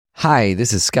Hi,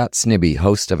 this is Scott Snibbe,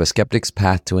 host of A Skeptic's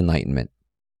Path to Enlightenment.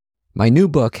 My new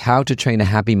book, How to Train a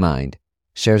Happy Mind,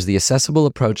 shares the accessible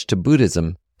approach to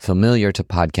Buddhism familiar to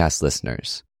podcast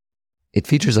listeners. It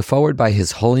features a foreword by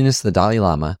His Holiness the Dalai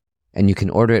Lama, and you can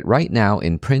order it right now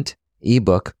in print,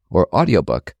 ebook, or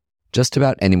audiobook, just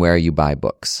about anywhere you buy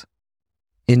books.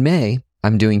 In May,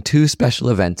 I'm doing 2 special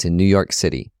events in New York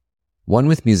City, one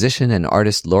with musician and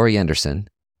artist Laurie Anderson,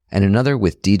 and another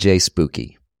with DJ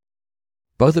Spooky.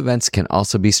 Both events can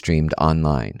also be streamed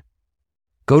online.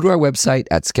 Go to our website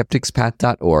at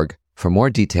skepticspath.org for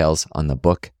more details on the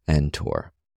book and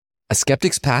tour. A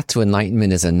Skeptic's Path to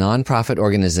Enlightenment is a non-profit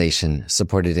organization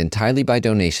supported entirely by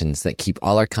donations that keep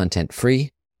all our content free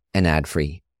and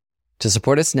ad-free. To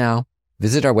support us now,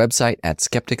 visit our website at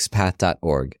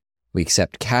skepticspath.org. We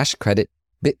accept cash, credit,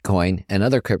 Bitcoin, and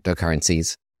other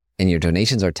cryptocurrencies, and your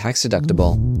donations are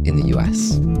tax-deductible in the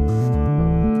U.S.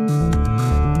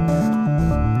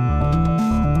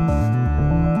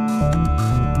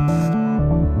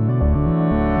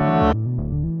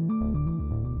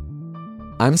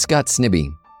 I'm Scott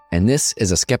Snibbe, and this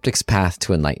is A Skeptic's Path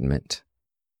to Enlightenment.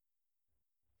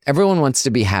 Everyone wants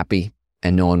to be happy,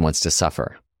 and no one wants to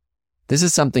suffer. This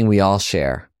is something we all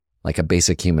share, like a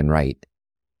basic human right.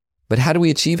 But how do we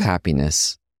achieve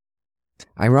happiness?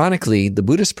 Ironically, the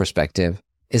Buddhist perspective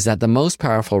is that the most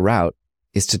powerful route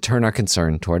is to turn our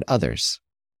concern toward others.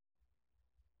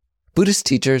 Buddhist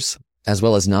teachers, as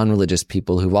well as non-religious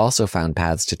people who've also found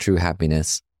paths to true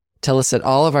happiness, tell us that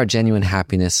all of our genuine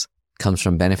happiness comes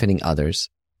from benefiting others,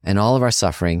 and all of our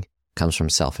suffering comes from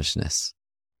selfishness.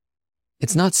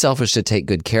 It's not selfish to take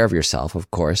good care of yourself, of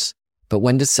course, but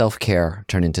when does self-care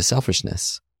turn into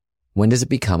selfishness? When does it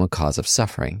become a cause of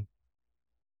suffering?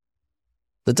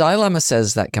 The Dalai Lama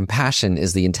says that compassion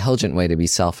is the intelligent way to be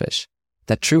selfish,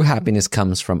 that true happiness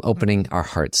comes from opening our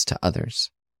hearts to others.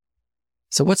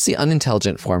 So what's the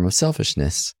unintelligent form of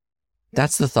selfishness?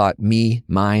 That's the thought, me,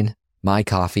 mine, my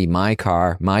coffee, my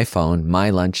car, my phone,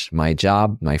 my lunch, my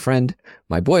job, my friend,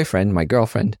 my boyfriend, my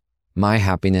girlfriend, my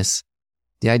happiness.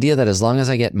 The idea that as long as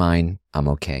I get mine, I'm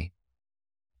okay.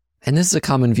 And this is a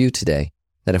common view today,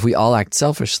 that if we all act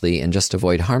selfishly and just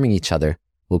avoid harming each other,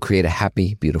 we'll create a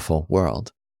happy, beautiful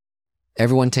world.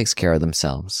 Everyone takes care of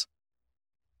themselves.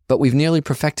 But we've nearly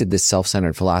perfected this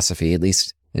self-centered philosophy, at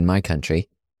least in my country.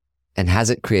 And has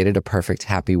it created a perfect,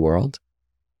 happy world?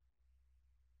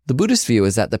 The Buddhist view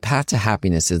is that the path to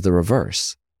happiness is the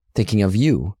reverse, thinking of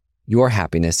you, your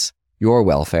happiness, your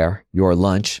welfare, your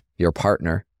lunch, your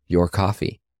partner, your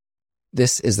coffee.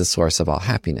 This is the source of all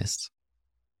happiness.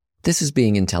 This is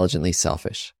being intelligently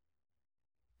selfish.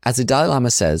 As the Dalai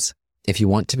Lama says, if you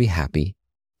want to be happy,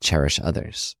 cherish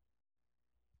others.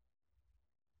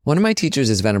 One of my teachers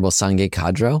is Venerable Sangye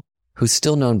Kadro, who's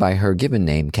still known by her given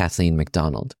name, Kathleen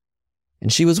MacDonald.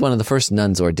 And she was one of the first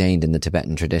nuns ordained in the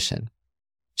Tibetan tradition.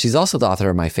 She's also the author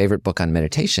of my favorite book on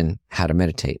meditation, How to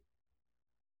Meditate.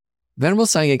 Venerable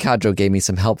Sangye Kadro gave me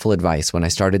some helpful advice when I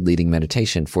started leading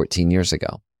meditation 14 years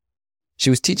ago. She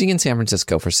was teaching in San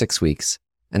Francisco for 6 weeks,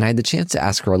 and I had the chance to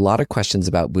ask her a lot of questions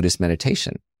about Buddhist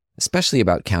meditation, especially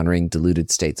about countering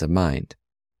deluded states of mind.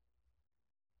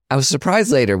 I was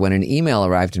surprised later when an email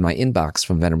arrived in my inbox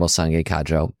from Venerable Sangye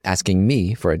Kadro asking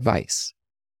me for advice.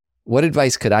 What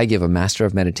advice could I give a master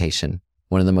of meditation,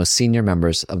 one of the most senior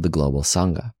members of the global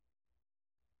Sangha?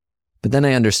 But then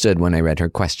I understood when I read her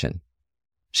question.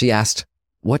 She asked,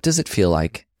 what does it feel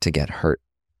like to get hurt?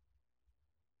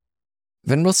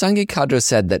 Venerable Sangye Kadro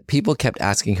said that people kept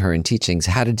asking her in teachings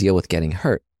how to deal with getting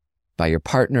hurt, by your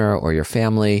partner or your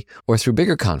family, or through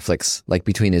bigger conflicts like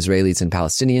between Israelis and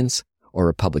Palestinians, or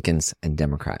Republicans and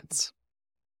Democrats.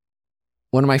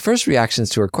 One of my first reactions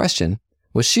to her question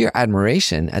was sheer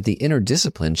admiration at the inner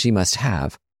discipline she must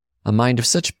have, a mind of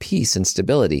such peace and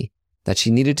stability that she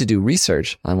needed to do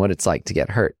research on what it's like to get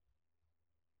hurt.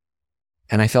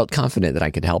 And I felt confident that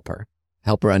I could help her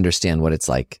understand what it's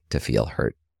like to feel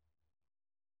hurt.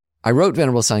 I wrote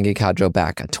Venerable Sangye Kadro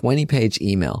back a 20-page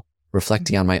email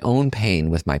reflecting on my own pain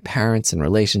with my parents and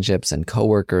relationships and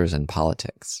coworkers and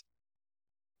politics.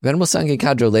 Venerable Sangye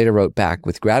Kadro later wrote back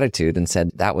with gratitude and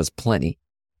said that was plenty,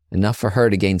 enough for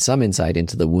her to gain some insight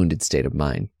into the wounded state of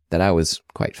mind that I was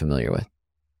quite familiar with.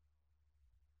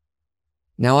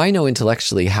 Now I know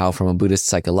intellectually how, from a Buddhist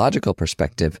psychological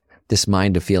perspective, this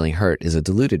mind of feeling hurt is a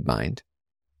deluded mind.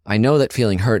 I know that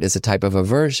feeling hurt is a type of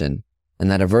aversion, and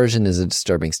that aversion is a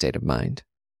disturbing state of mind.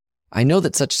 I know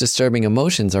that such disturbing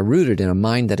emotions are rooted in a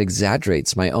mind that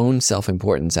exaggerates my own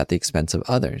self-importance at the expense of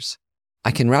others.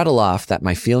 I can rattle off that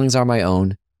my feelings are my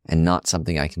own and not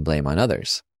something I can blame on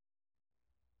others.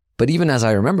 But even as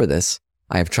I remember this,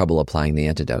 I have trouble applying the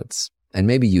antidotes, and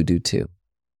maybe you do too.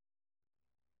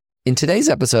 In today's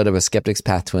episode of A Skeptic's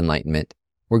Path to Enlightenment,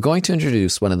 we're going to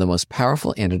introduce one of the most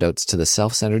powerful antidotes to the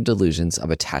self-centered delusions of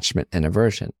attachment and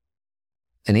aversion.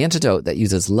 An antidote that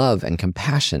uses love and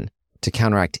compassion to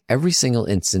counteract every single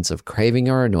instance of craving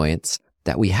or annoyance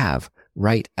that we have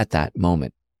right at that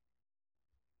moment.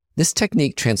 This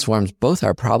technique transforms both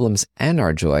our problems and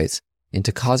our joys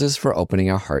into causes for opening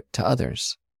our heart to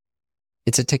others.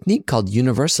 It's a technique called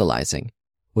Universalizing,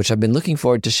 which I've been looking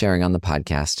forward to sharing on the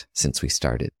podcast since we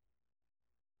started.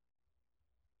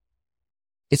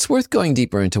 It's worth going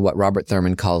deeper into what Robert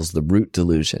Thurman calls the root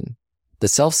delusion, the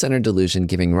self-centered delusion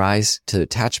giving rise to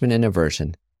attachment and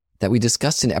aversion that we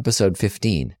discussed in episode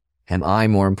 15, Am I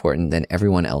More Important Than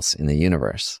Everyone Else in the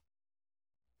Universe?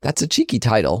 That's a cheeky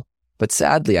title, but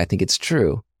sadly I think it's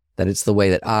true that it's the way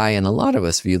that I and a lot of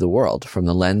us view the world from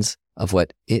the lens of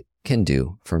what it can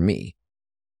do for me.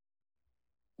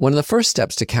 One of the first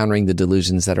steps to countering the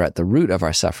delusions that are at the root of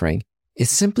our suffering is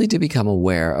simply to become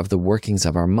aware of the workings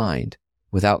of our mind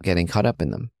without getting caught up in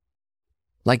them.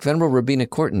 Like Venerable Rabina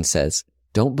Korten says,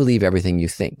 don't believe everything you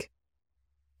think.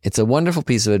 It's a wonderful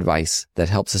piece of advice that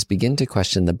helps us begin to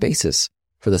question the basis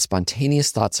for the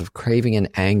spontaneous thoughts of craving and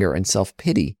anger and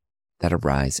self-pity that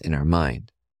arise in our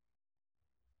mind.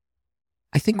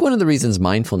 I think one of the reasons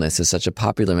mindfulness is such a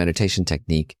popular meditation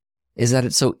technique is that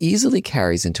it so easily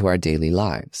carries into our daily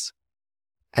lives.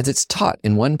 As it's taught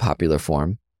in one popular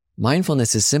form,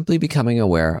 mindfulness is simply becoming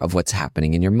aware of what's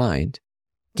happening in your mind,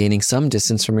 gaining some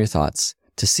distance from your thoughts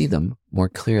to see them more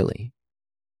clearly.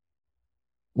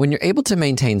 When you're able to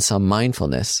maintain some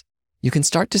mindfulness, you can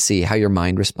start to see how your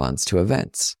mind responds to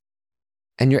events.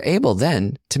 And you're able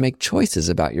then to make choices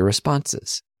about your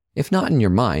responses, if not in your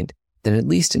mind, then at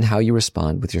least in how you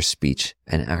respond with your speech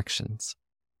and actions.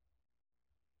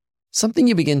 Something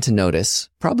you begin to notice,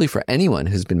 probably for anyone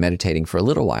who's been meditating for a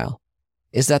little while,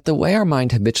 is that the way our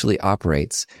mind habitually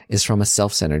operates is from a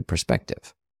self-centered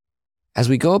perspective. As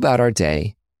we go about our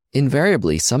day,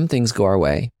 invariably some things go our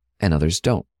way and others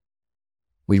don't.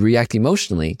 We react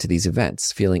emotionally to these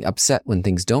events, feeling upset when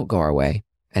things don't go our way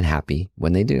and happy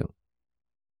when they do.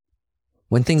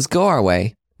 When things go our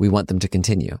way, we want them to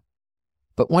continue.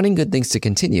 But wanting good things to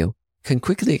continue can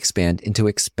quickly expand into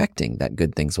expecting that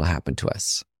good things will happen to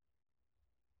us.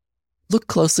 Look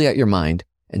closely at your mind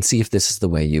and see if this is the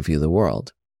way you view the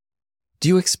world. Do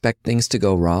you expect things to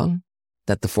go wrong?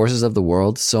 That the forces of the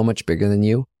world, so much bigger than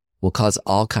you, will cause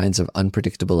all kinds of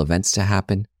unpredictable events to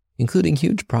happen, including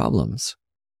huge problems?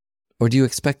 Or do you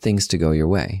expect things to go your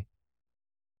way?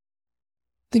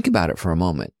 Think about it for a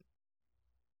moment.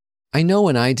 I know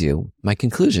when I do, my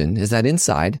conclusion is that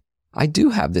inside, I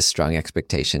do have this strong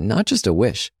expectation, not just a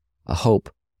wish, a hope,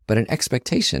 but an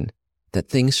expectation that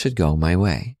things should go my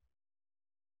way.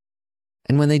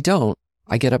 And when they don't,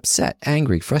 I get upset,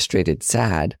 angry, frustrated,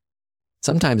 sad.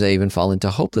 Sometimes I even fall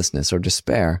into hopelessness or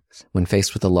despair when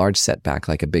faced with a large setback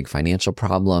like a big financial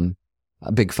problem,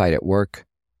 a big fight at work,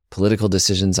 political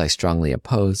decisions I strongly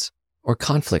oppose, or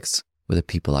conflicts with the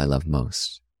people I love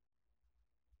most.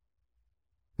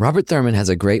 Robert Thurman has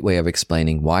a great way of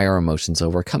explaining why our emotions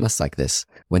overcome us like this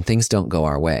when things don't go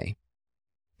our way.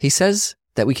 He says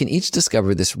that we can each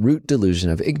discover this root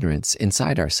delusion of ignorance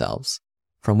inside ourselves,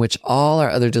 from which all our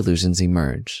other delusions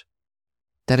emerge.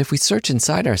 That if we search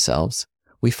inside ourselves,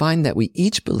 we find that we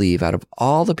each believe out of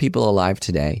all the people alive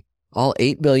today, all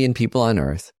 8 billion people on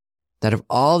earth, that of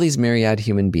all these myriad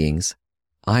human beings,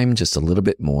 I'm just a little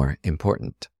bit more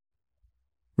important.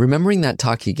 Remembering that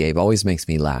talk he gave always makes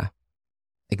me laugh.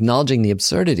 Acknowledging the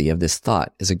absurdity of this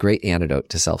thought is a great antidote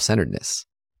to self-centeredness,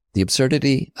 the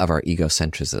absurdity of our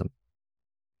egocentrism.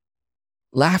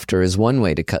 Laughter is one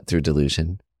way to cut through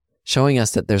delusion, showing us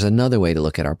that there's another way to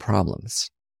look at our problems.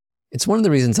 It's one of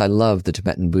the reasons I love the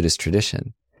Tibetan Buddhist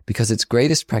tradition, because its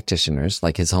greatest practitioners,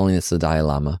 like His Holiness the Dalai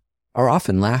Lama, are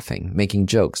often laughing, making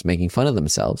jokes, making fun of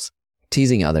themselves,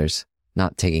 teasing others,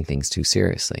 not taking things too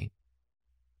seriously.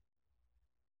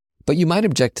 But you might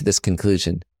object to this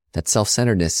conclusion that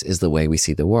self-centeredness is the way we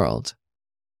see the world.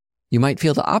 You might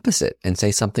feel the opposite and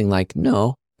say something like,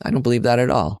 no, I don't believe that at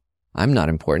all. I'm not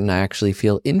important. I actually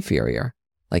feel inferior,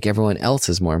 like everyone else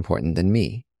is more important than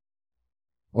me.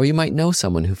 Or you might know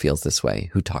someone who feels this way,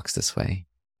 who talks this way.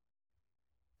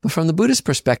 But from the Buddhist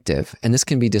perspective, and this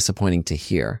can be disappointing to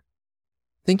hear,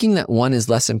 thinking that one is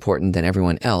less important than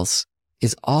everyone else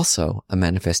is also a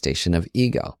manifestation of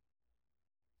ego.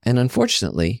 And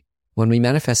unfortunately, when we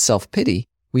manifest self-pity,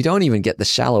 we don't even get the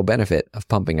shallow benefit of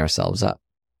pumping ourselves up.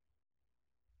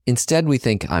 Instead, we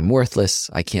think, I'm worthless,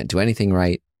 I can't do anything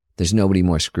right, there's nobody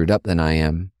more screwed up than I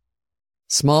am.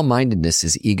 Small-mindedness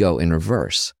is ego in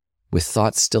reverse, with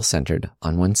thoughts still centered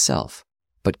on oneself,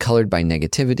 but colored by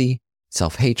negativity,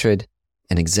 self-hatred,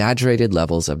 and exaggerated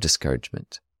levels of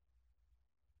discouragement.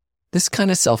 This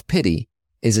kind of self-pity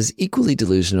is as equally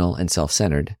delusional and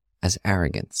self-centered as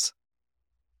arrogance.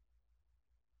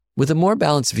 With a more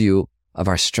balanced view of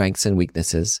our strengths and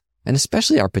weaknesses, and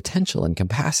especially our potential and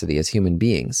capacity as human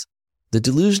beings, the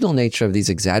delusional nature of these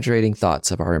exaggerating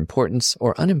thoughts of our importance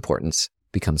or unimportance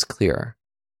becomes clearer.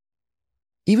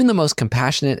 Even the most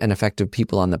compassionate and effective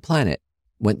people on the planet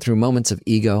went through moments of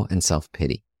ego and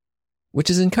self-pity, which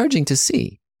is encouraging to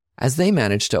see as they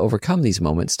managed to overcome these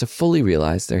moments to fully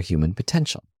realize their human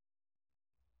potential.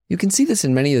 You can see this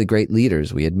in many of the great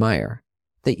leaders we admire.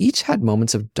 They each had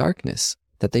moments of darkness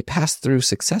that they passed through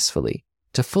successfully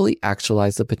to fully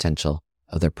actualize the potential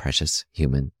of their precious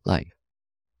human life.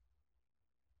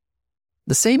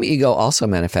 The same ego also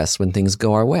manifests when things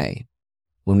go our way,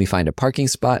 when we find a parking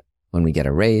spot, when we get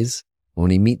a raise, when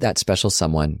we meet that special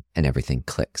someone and everything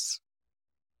clicks.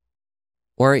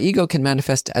 Or our ego can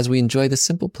manifest as we enjoy the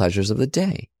simple pleasures of the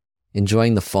day,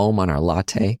 enjoying the foam on our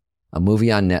latte, a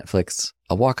movie on Netflix,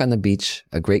 a walk on the beach,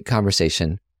 a great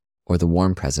conversation, or the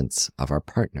warm presence of our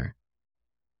partner.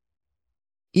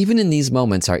 Even in these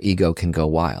moments, our ego can go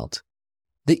wild.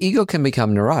 The ego can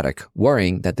become neurotic,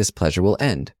 worrying that this pleasure will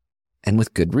end, and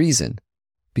with good reason,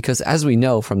 because as we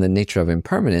know from the nature of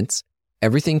impermanence,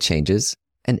 everything changes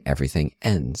and everything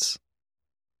ends.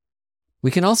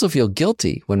 We can also feel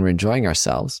guilty when we're enjoying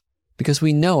ourselves because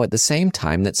we know at the same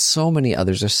time that so many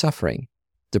others are suffering,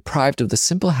 deprived of the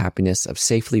simple happiness of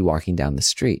safely walking down the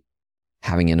street,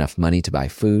 having enough money to buy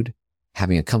food,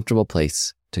 having a comfortable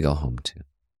place to go home to.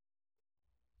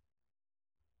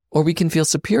 Or we can feel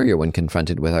superior when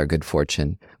confronted with our good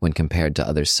fortune when compared to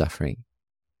others' suffering.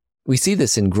 We see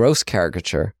this in gross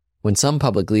caricature when some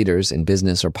public leaders in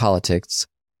business or politics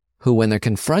who, when they're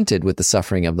confronted with the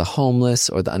suffering of the homeless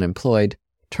or the unemployed,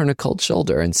 turn a cold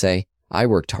shoulder and say, "I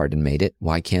worked hard and made it,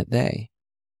 why can't they?"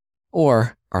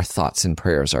 Or, "Our thoughts and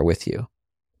prayers are with you,"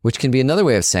 which can be another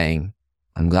way of saying,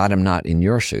 "I'm glad I'm not in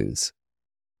your shoes."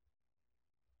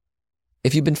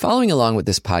 If you've been following along with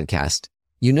this podcast,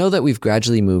 you know that we've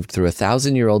gradually moved through a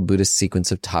 1,000-year-old Buddhist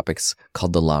sequence of topics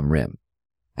called the Lam Rim,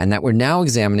 and that we're now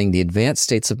examining the advanced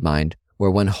states of mind where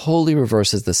one wholly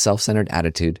reverses the self-centered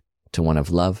attitude to one of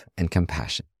love and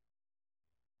compassion.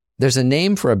 There's a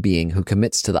name for a being who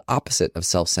commits to the opposite of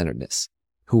self-centeredness,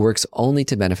 who works only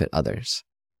to benefit others.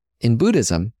 In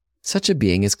Buddhism, such a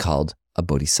being is called a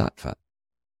bodhisattva.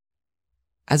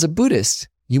 As a Buddhist,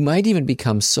 you might even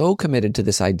become so committed to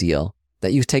this ideal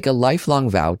that you take a lifelong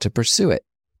vow to pursue it,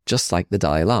 just like the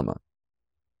Dalai Lama.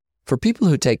 For people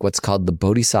who take what's called the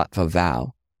bodhisattva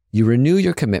vow, you renew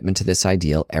your commitment to this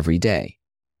ideal every day.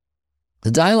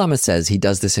 The Dalai Lama says he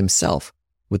does this himself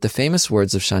with the famous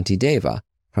words of Shantideva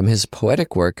from his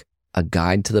poetic work, A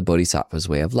Guide to the Bodhisattva's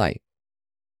Way of Life.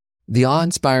 The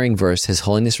awe-inspiring verse His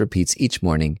Holiness repeats each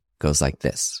morning goes like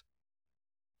this: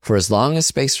 "For as long as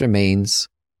space remains,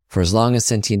 for as long as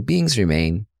sentient beings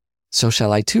remain, so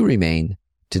shall I too remain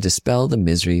to dispel the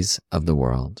miseries of the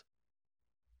world."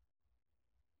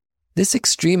 This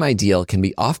extreme ideal can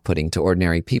be off-putting to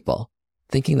ordinary people,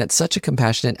 thinking that such a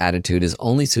compassionate attitude is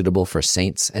only suitable for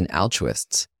saints and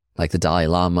altruists, like the Dalai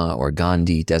Lama or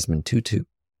Gandhi, Desmond Tutu,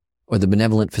 or the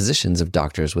benevolent physicians of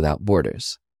Doctors Without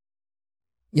Borders.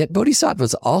 Yet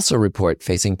bodhisattvas also report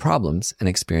facing problems and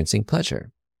experiencing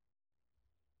pleasure.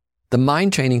 The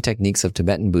mind training techniques of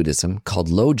Tibetan Buddhism, called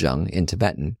Lojong in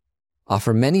Tibetan,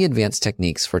 offer many advanced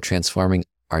techniques for transforming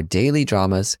our daily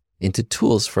dramas into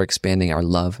tools for expanding our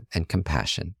love and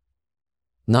compassion.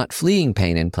 Not fleeing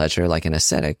pain and pleasure like an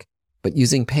ascetic, but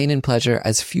using pain and pleasure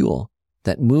as fuel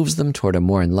that moves them toward a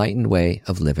more enlightened way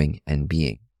of living and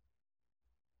being.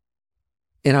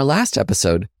 In our last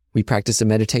episode, we practiced a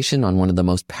meditation on one of the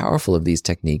most powerful of these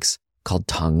techniques called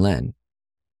Tonglen.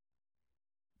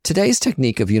 Today's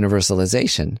technique of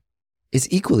universalization is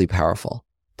equally powerful,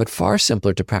 but far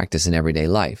simpler to practice in everyday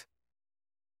life.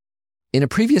 In a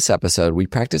previous episode, we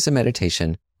practiced a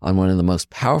meditation on one of the most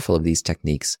powerful of these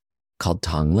techniques called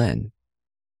Tonglen.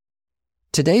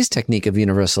 Today's technique of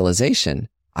universalization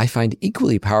I find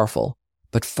equally powerful,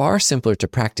 but far simpler to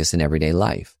practice in everyday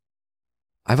life.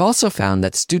 I've also found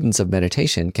that students of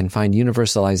meditation can find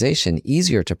universalization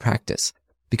easier to practice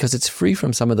because it's free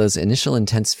from some of those initial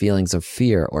intense feelings of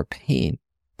fear or pain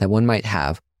that one might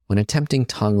have when attempting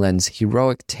Tonglen's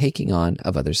heroic taking on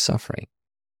of others' suffering.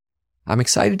 I'm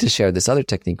excited to share this other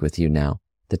technique with you now,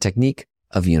 the technique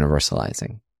of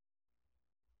universalizing.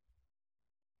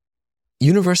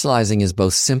 Universalizing is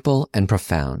both simple and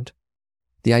profound.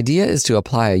 The idea is to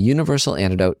apply a universal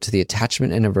antidote to the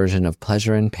attachment and aversion of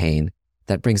pleasure and pain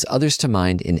that brings others to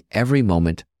mind in every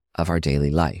moment of our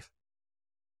daily life.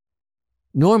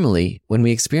 Normally, when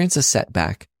we experience a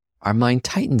setback, our mind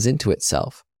tightens into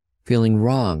itself, feeling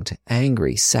wronged,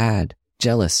 angry, sad,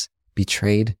 jealous,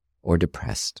 betrayed, or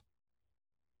depressed.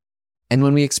 And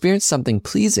when we experience something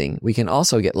pleasing, we can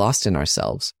also get lost in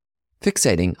ourselves,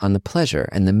 fixating on the pleasure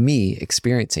and the me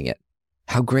experiencing it.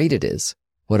 How great it is.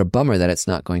 What a bummer that it's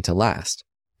not going to last.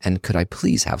 And could I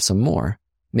please have some more?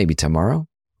 Maybe tomorrow,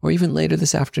 or even later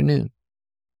this afternoon.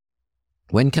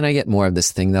 When can I get more of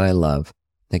this thing that I love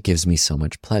that gives me so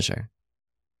much pleasure?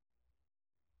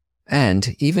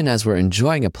 And even as we're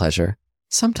enjoying a pleasure,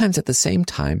 sometimes at the same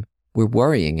time, we're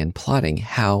worrying and plotting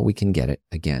how we can get it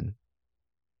again.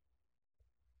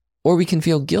 Or we can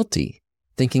feel guilty,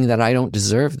 thinking that I don't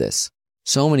deserve this.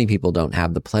 So many people don't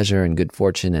have the pleasure and good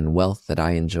fortune and wealth that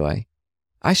I enjoy.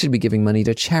 I should be giving money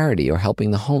to charity or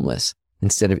helping the homeless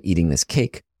instead of eating this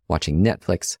cake, watching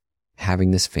Netflix,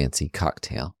 having this fancy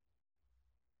cocktail.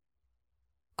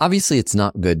 Obviously, it's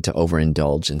not good to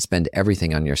overindulge and spend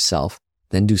everything on yourself,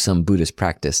 then do some Buddhist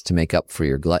practice to make up for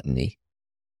your gluttony.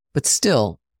 But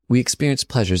still, we experience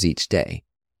pleasures each day.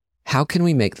 How can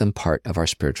we make them part of our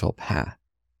spiritual path?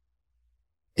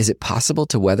 Is it possible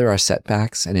to weather our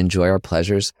setbacks and enjoy our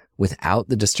pleasures without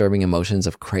the disturbing emotions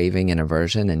of craving and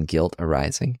aversion and guilt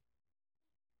arising?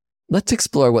 Let's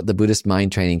explore what the Buddhist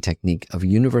mind training technique of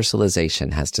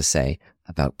universalization has to say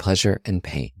about pleasure and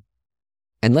pain.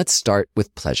 And let's start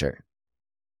with pleasure.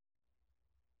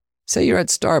 Say you're at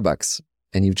Starbucks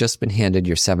and you've just been handed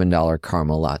your $7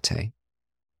 caramel latte.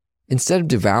 Instead of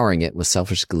devouring it with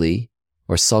selfish glee,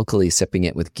 or sulkily sipping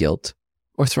it with guilt,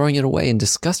 or throwing it away in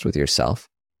disgust with yourself,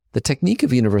 the technique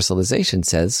of universalization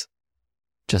says,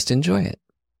 just enjoy it.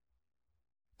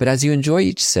 But as you enjoy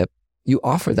each sip, you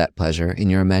offer that pleasure in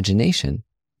your imagination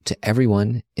to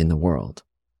everyone in the world.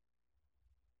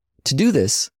 To do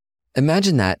this,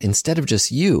 imagine that instead of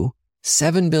just you,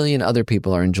 7 billion other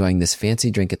people are enjoying this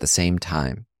fancy drink at the same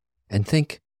time. And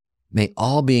think, may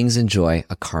all beings enjoy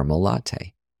a caramel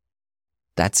latte.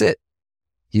 That's it.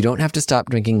 You don't have to stop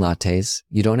drinking lattes,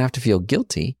 you don't have to feel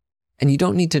guilty, and you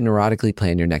don't need to neurotically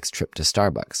plan your next trip to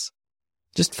Starbucks.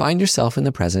 Just find yourself in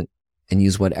the present and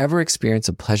use whatever experience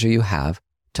of pleasure you have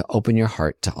to open your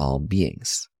heart to all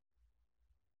beings.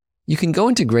 You can go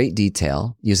into great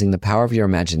detail using the power of your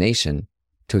imagination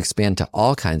to expand to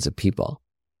all kinds of people.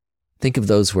 Think of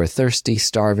those who are thirsty,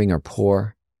 starving, or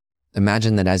poor.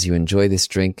 Imagine that as you enjoy this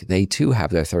drink, they too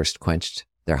have their thirst quenched,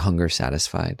 their hunger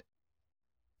satisfied.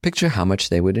 Picture how much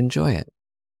they would enjoy it.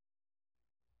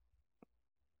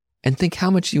 And think how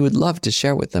much you would love to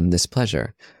share with them this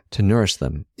pleasure, to nourish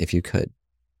them if you could.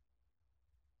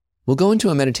 We'll go into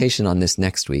a meditation on this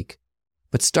next week,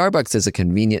 but Starbucks is a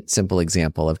convenient, simple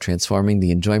example of transforming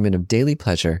the enjoyment of daily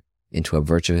pleasure into a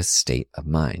virtuous state of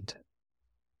mind.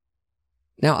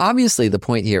 Now, obviously, the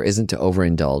point here isn't to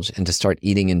overindulge and to start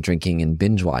eating and drinking and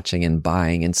binge watching and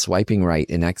buying and swiping right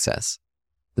in excess.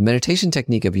 The meditation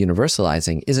technique of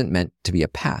universalizing isn't meant to be a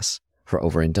pass for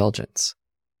overindulgence.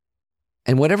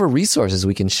 And whatever resources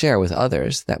we can share with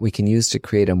others that we can use to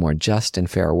create a more just and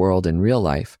fair world in real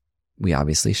life, we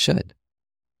obviously should.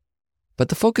 But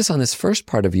the focus on this first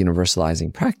part of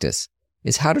universalizing practice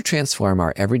is how to transform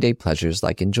our everyday pleasures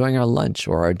like enjoying our lunch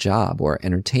or our job or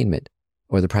entertainment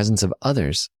or the presence of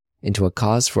others into a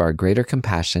cause for our greater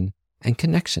compassion and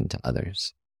connection to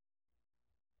others.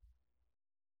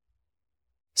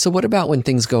 So what about when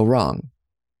things go wrong?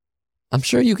 I'm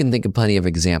sure you can think of plenty of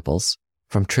examples,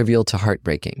 from trivial to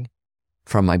heartbreaking,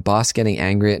 from my boss getting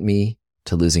angry at me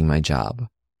to losing my job,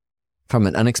 from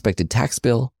an unexpected tax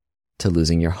bill to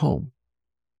losing your home,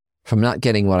 from not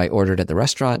getting what I ordered at the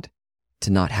restaurant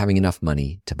to not having enough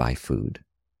money to buy food.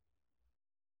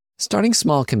 Starting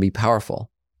small can be powerful,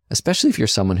 especially if you're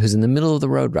someone who's in the middle of the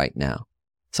road right now,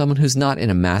 someone who's not in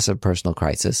a massive personal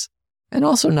crisis, and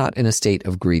also not in a state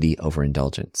of greedy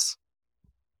overindulgence.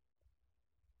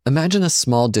 Imagine a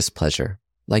small displeasure,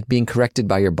 like being corrected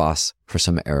by your boss for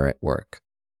some error at work.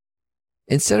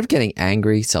 Instead of getting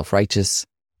angry, self-righteous,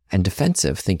 and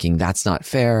defensive, thinking that's not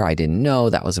fair, I didn't know,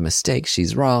 that was a mistake,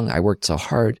 she's wrong, I worked so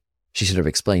hard, she should have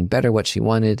explained better what she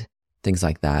wanted, things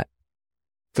like that.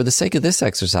 For the sake of this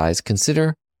exercise,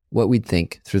 consider what we'd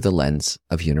think through the lens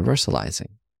of universalizing.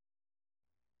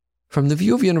 From the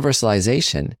view of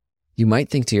universalization, you might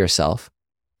think to yourself,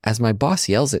 as my boss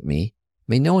yells at me,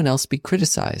 may no one else be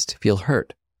criticized, feel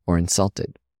hurt, or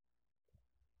insulted.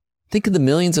 Think of the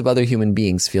millions of other human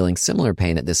beings feeling similar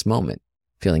pain at this moment,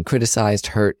 feeling criticized,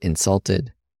 hurt,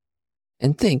 insulted.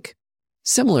 And think,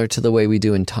 similar to the way we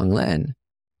do in Tonglen,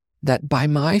 that by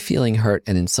my feeling hurt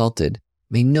and insulted,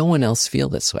 may no one else feel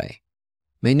this way.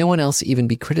 May no one else even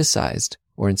be criticized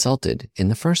or insulted in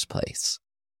the first place.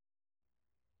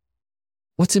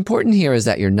 What's important here is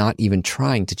that you're not even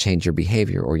trying to change your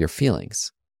behavior or your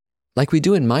feelings. Like we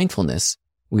do in mindfulness,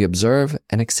 we observe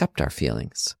and accept our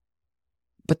feelings.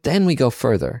 But then we go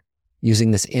further, using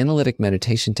this analytic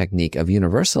meditation technique of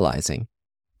universalizing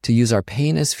to use our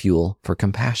pain as fuel for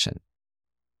compassion.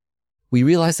 We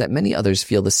realize that many others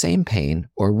feel the same pain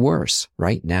or worse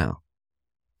right now,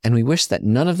 and we wish that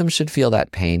none of them should feel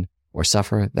that pain or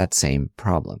suffer that same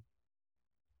problem.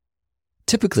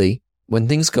 Typically, when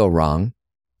things go wrong,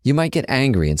 you might get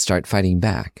angry and start fighting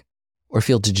back, or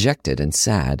feel dejected and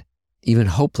sad, even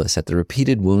hopeless at the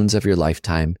repeated wounds of your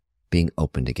lifetime being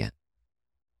opened again.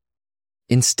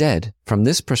 Instead, from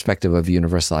this perspective of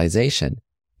universalization,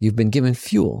 you've been given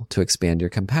fuel to expand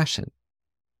your compassion.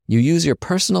 You use your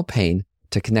personal pain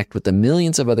to connect with the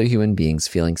millions of other human beings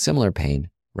feeling similar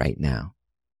pain right now.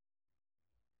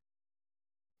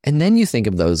 And then you think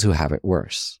of those who have it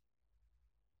worse.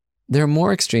 There are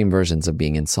more extreme versions of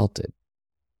being insulted.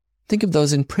 Think of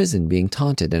those in prison being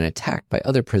taunted and attacked by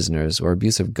other prisoners or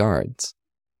abusive guards.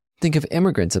 Think of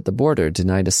immigrants at the border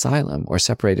denied asylum or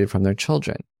separated from their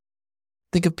children.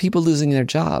 Think of people losing their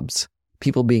jobs,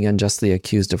 people being unjustly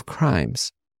accused of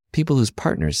crimes, people whose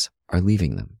partners are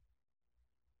leaving them.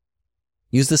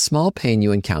 Use the small pain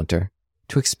you encounter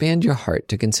to expand your heart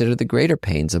to consider the greater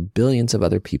pains of billions of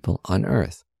other people on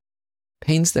earth,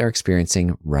 pains they're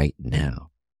experiencing right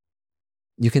now.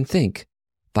 You can think,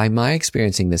 by my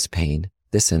experiencing this pain,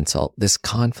 this insult, this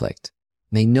conflict,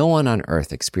 may no one on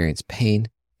earth experience pain,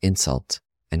 insult,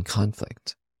 and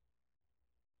conflict.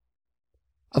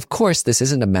 Of course, this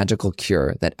isn't a magical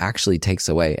cure that actually takes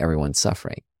away everyone's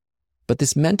suffering, but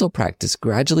this mental practice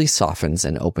gradually softens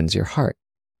and opens your heart.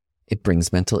 It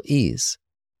brings mental ease.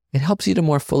 It helps you to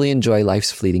more fully enjoy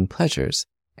life's fleeting pleasures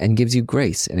and gives you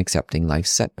grace in accepting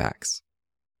life's setbacks.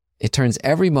 It turns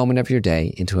every moment of your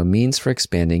day into a means for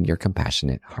expanding your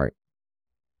compassionate heart.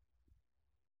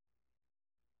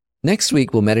 Next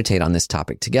week, we'll meditate on this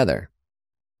topic together.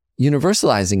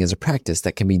 Universalizing is a practice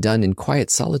that can be done in quiet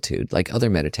solitude like other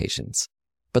meditations.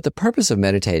 But the purpose of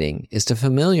meditating is to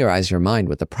familiarize your mind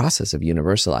with the process of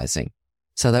universalizing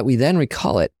so that we then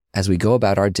recall it as we go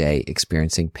about our day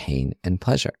experiencing pain and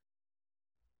pleasure.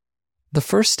 The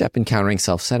first step in countering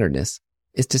self-centeredness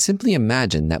is to simply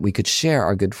imagine that we could share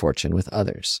our good fortune with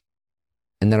others,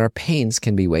 and that our pains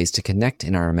can be ways to connect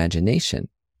in our imagination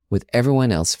with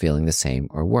everyone else feeling the same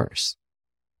or worse.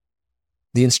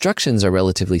 The instructions are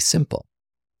relatively simple,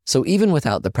 so even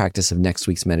without the practice of next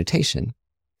week's meditation,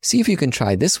 see if you can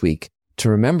try this week to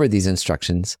remember these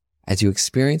instructions as you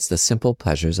experience the simple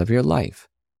pleasures of your life,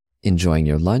 enjoying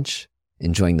your lunch,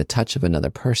 enjoying the touch of another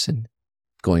person,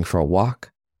 going for a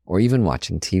walk, or even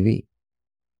watching TV.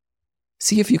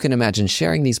 See if you can imagine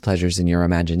sharing these pleasures in your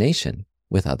imagination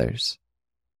with others.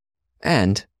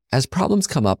 And as problems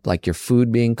come up like your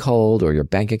food being cold or your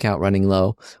bank account running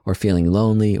low or feeling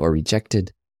lonely or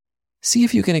rejected, see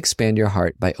if you can expand your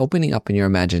heart by opening up in your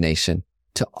imagination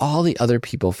to all the other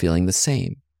people feeling the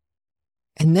same.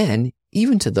 And then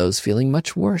even to those feeling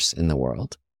much worse in the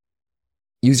world.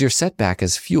 Use your setback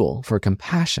as fuel for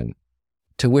compassion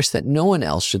to wish that no one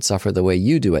else should suffer the way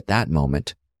you do at that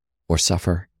moment or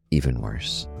suffer even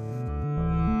worse.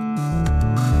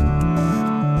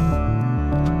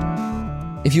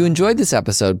 If you enjoyed this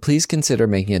episode, please consider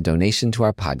making a donation to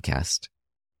our podcast.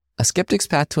 A Skeptic's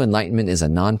Path to Enlightenment is a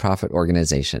nonprofit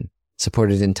organization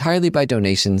supported entirely by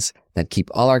donations that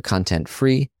keep all our content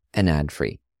free and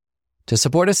ad-free. To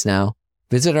support us now,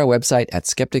 visit our website at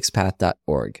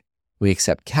skepticspath.org. We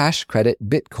accept cash, credit,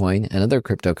 Bitcoin, and other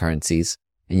cryptocurrencies,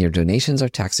 and your donations are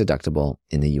tax-deductible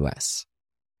in the U.S.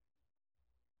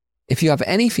 If you have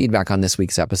any feedback on this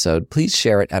week's episode, please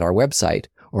share it at our website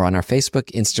or on our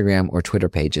Facebook, Instagram, or Twitter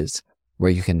pages,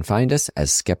 where you can find us as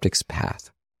Skeptic's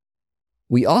Path.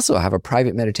 We also have a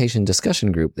private meditation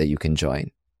discussion group that you can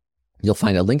join. You'll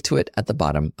find a link to it at the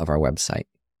bottom of our website.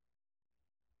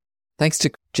 Thanks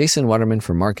to Jason Waterman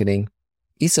for marketing,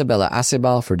 Isabella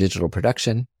Acebal for digital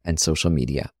production and social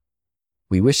media.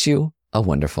 We wish you a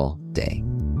wonderful day.